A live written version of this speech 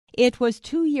It was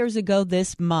 2 years ago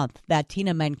this month that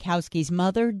Tina Mankowski's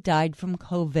mother died from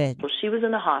COVID. Well, she was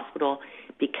in the hospital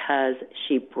because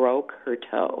she broke her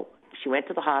toe. She went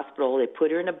to the hospital, they put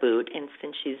her in a boot, and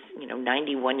since she's,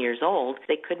 91 years old,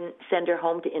 they couldn't send her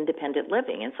home to independent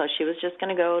living. And so she was just going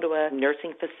to go to a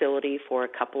nursing facility for a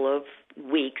couple of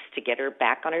weeks to get her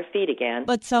back on her feet again.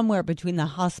 But somewhere between the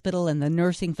hospital and the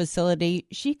nursing facility,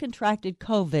 she contracted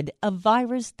COVID, a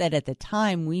virus that at the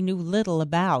time we knew little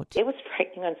about. It was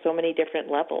frightening on so many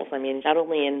different levels. I mean, not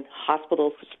only in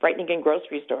hospitals, it was frightening in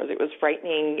grocery stores, it was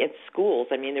frightening in schools.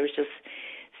 I mean, there was just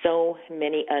so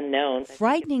many unknowns.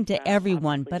 Frightening to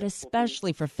everyone, but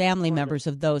especially for family members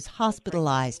of those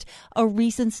hospitalized. A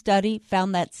recent study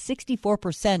found that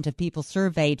 64% of people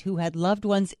surveyed who had loved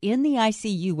ones in the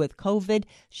ICU with COVID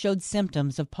showed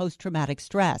symptoms of post-traumatic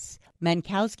stress.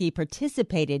 Mankowski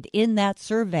participated in that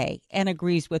survey and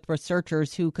agrees with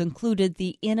researchers who concluded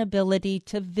the inability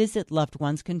to visit loved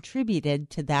ones contributed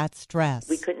to that stress.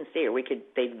 We couldn't see her.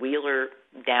 They'd wheel her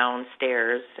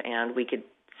downstairs and we could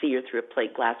see her through a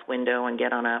plate glass window and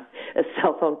get on a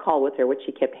cell phone call with her, which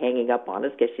she kept hanging up on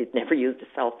us because she'd never used a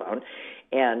cell phone.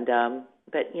 And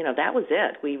but that was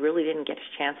it. We really didn't get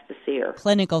a chance to see her.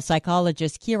 Clinical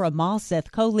psychologist Kira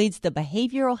Malseth co-leads the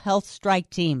Behavioral Health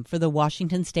Strike Team for the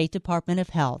Washington State Department of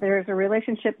Health. There's a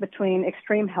relationship between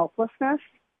extreme helplessness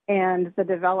and the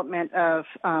development of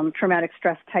traumatic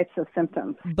stress types of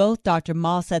symptoms. Both Dr.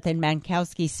 Malseth and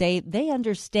Mankowski say they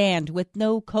understand with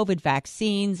no COVID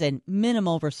vaccines and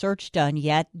minimal research done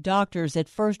yet, doctors at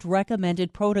first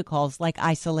recommended protocols like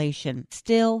isolation.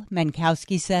 Still,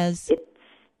 Mankowski says, it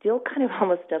still kind of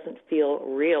almost doesn't feel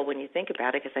real when you think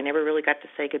about it because I never really got to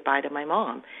say goodbye to my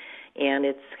mom. And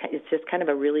it's just kind of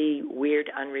a really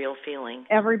weird, unreal feeling.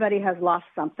 Everybody has lost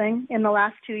something in the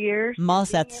last 2 years.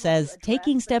 Malseth says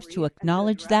taking steps to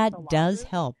acknowledge that does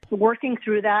help. Working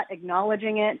through that,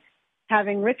 acknowledging it,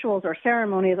 having rituals or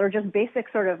ceremonies or just basic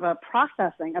sort of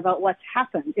processing about what's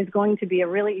happened is going to be a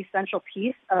really essential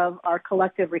piece of our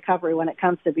collective recovery when it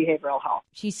comes to behavioral health.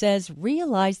 She says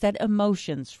realize that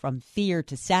emotions from fear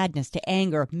to sadness to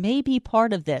anger may be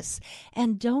part of this,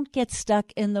 and don't get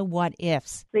stuck in the what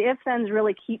ifs. The if-thens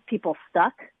really keep people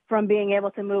stuck from being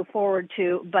able to move forward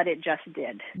to, but it just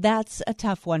did. That's a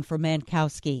tough one for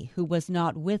Mankowski, who was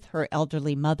not with her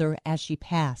elderly mother as she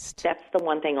passed. That's the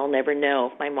one thing I'll never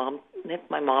know if my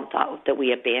mom thought that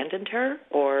we abandoned her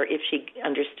or if she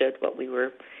understood what we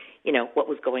were, what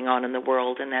was going on in the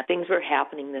world and that things were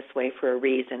happening this way for a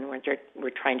reason. We're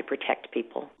trying to protect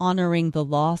people. Honoring the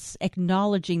loss,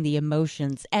 acknowledging the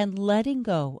emotions, and letting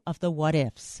go of the what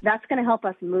ifs. That's going to help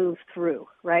us move through,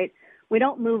 right? We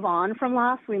don't move on from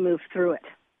loss, we move through it,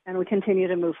 and we continue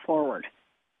to move forward.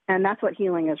 And that's what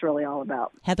healing is really all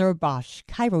about. Heather Bosch,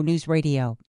 Cairo News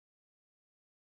Radio.